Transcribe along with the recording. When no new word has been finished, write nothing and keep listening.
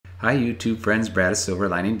Hi YouTube friends, Brad of Silver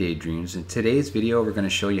Lining Daydreams. In today's video we're going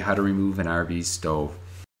to show you how to remove an RV stove.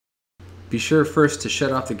 Be sure first to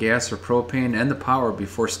shut off the gas or propane and the power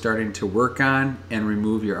before starting to work on and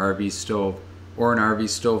remove your RV stove, or an RV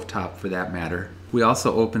stove top for that matter. We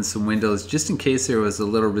also opened some windows just in case there was a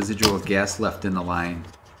little residual gas left in the line.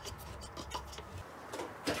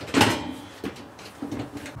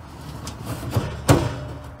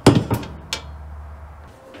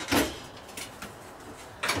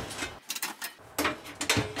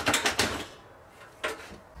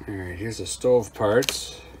 Alright, here's the stove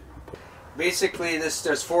parts. Basically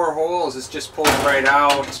there's 4 holes, this just pulls right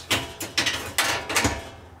out.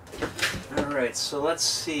 Alright, so let's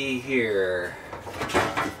see here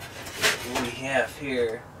what we have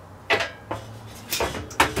here.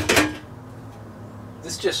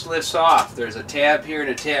 This just lifts off. There's a tab here and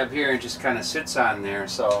a tab here and it just kind of sits on there,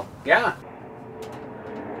 so yeah.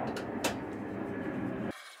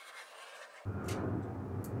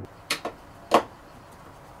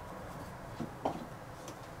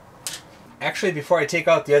 Actually, before I take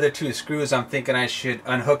out the other 2 screws, I'm thinking I should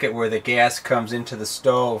unhook it where the gas comes into the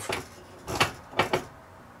stove.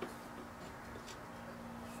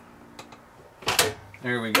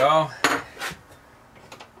 There we go.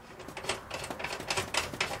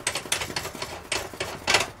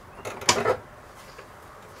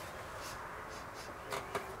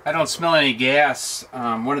 I don't smell any gas.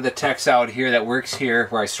 One of the techs out here that works here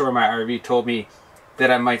where I store my RV told me that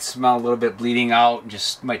I might smell a little bit bleeding out, and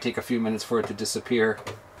just might take a few minutes for it to disappear.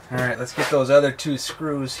 Alright, let's get those other 2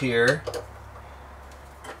 screws here.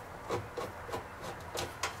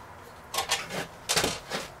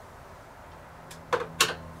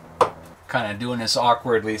 Kind of doing this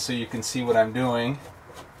awkwardly so you can see what I'm doing.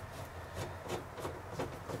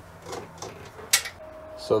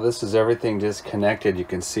 So this is everything disconnected. You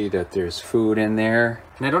can see that there's food in there.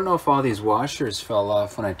 And I don't know if all these washers fell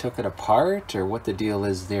off when I took it apart or what the deal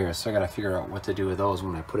is there. So I gotta figure out what to do with those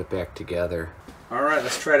when I put it back together. All right,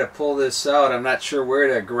 let's try to pull this out. I'm not sure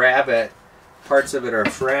where to grab it. Parts of it are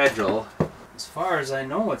fragile. As far as I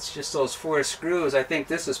know, it's just those 4 screws. I think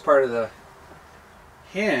this is part of the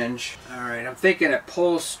hinge. All right, I'm thinking it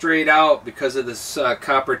pulls straight out because of this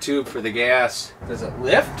copper tube for the gas. Does it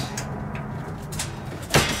lift?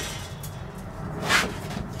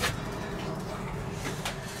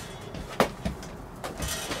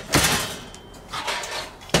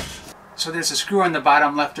 So there's a screw on the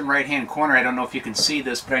bottom left and right hand corner. I don't know if you can see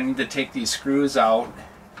this, but I need to take these screws out.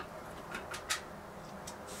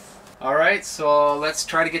 Alright, so let's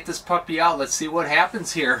try to get this puppy out. Let's see what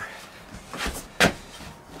happens here.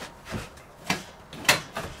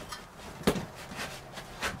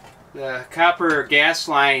 The copper gas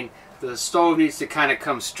line, the stove needs to kind of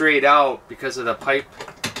come straight out because of the pipe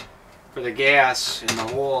for the gas in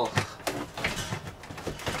the hole.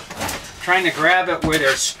 Trying to grab it where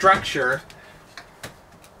there's structure.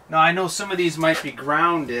 Now I know some of these might be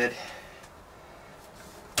grounded.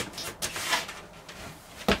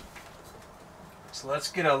 So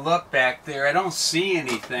let's get a look back there. I don't see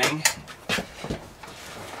anything.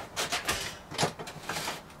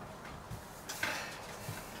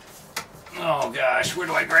 Oh gosh, where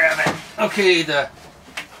do I grab it? Okay, the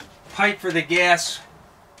pipe for the gas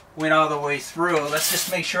went all the way through. Let's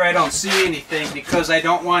just make sure I don't see anything because I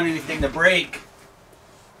don't want anything to break.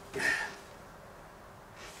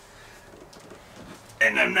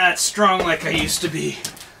 And I'm not strong like I used to be.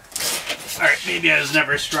 Alright, maybe I was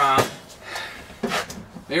never strong.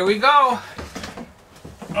 There we go.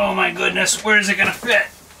 Oh my goodness, where is it gonna fit?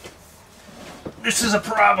 This is a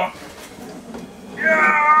problem.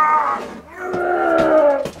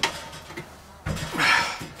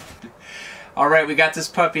 Alright, we got this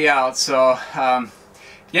puppy out, so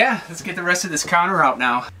yeah, let's get the rest of this counter out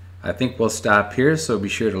now. I think we'll stop here, so be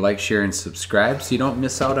sure to like, share, and subscribe so you don't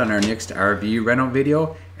miss out on our next RV reno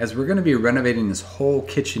video, as we're going to be renovating this whole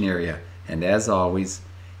kitchen area. And as always,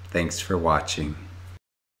 thanks for watching.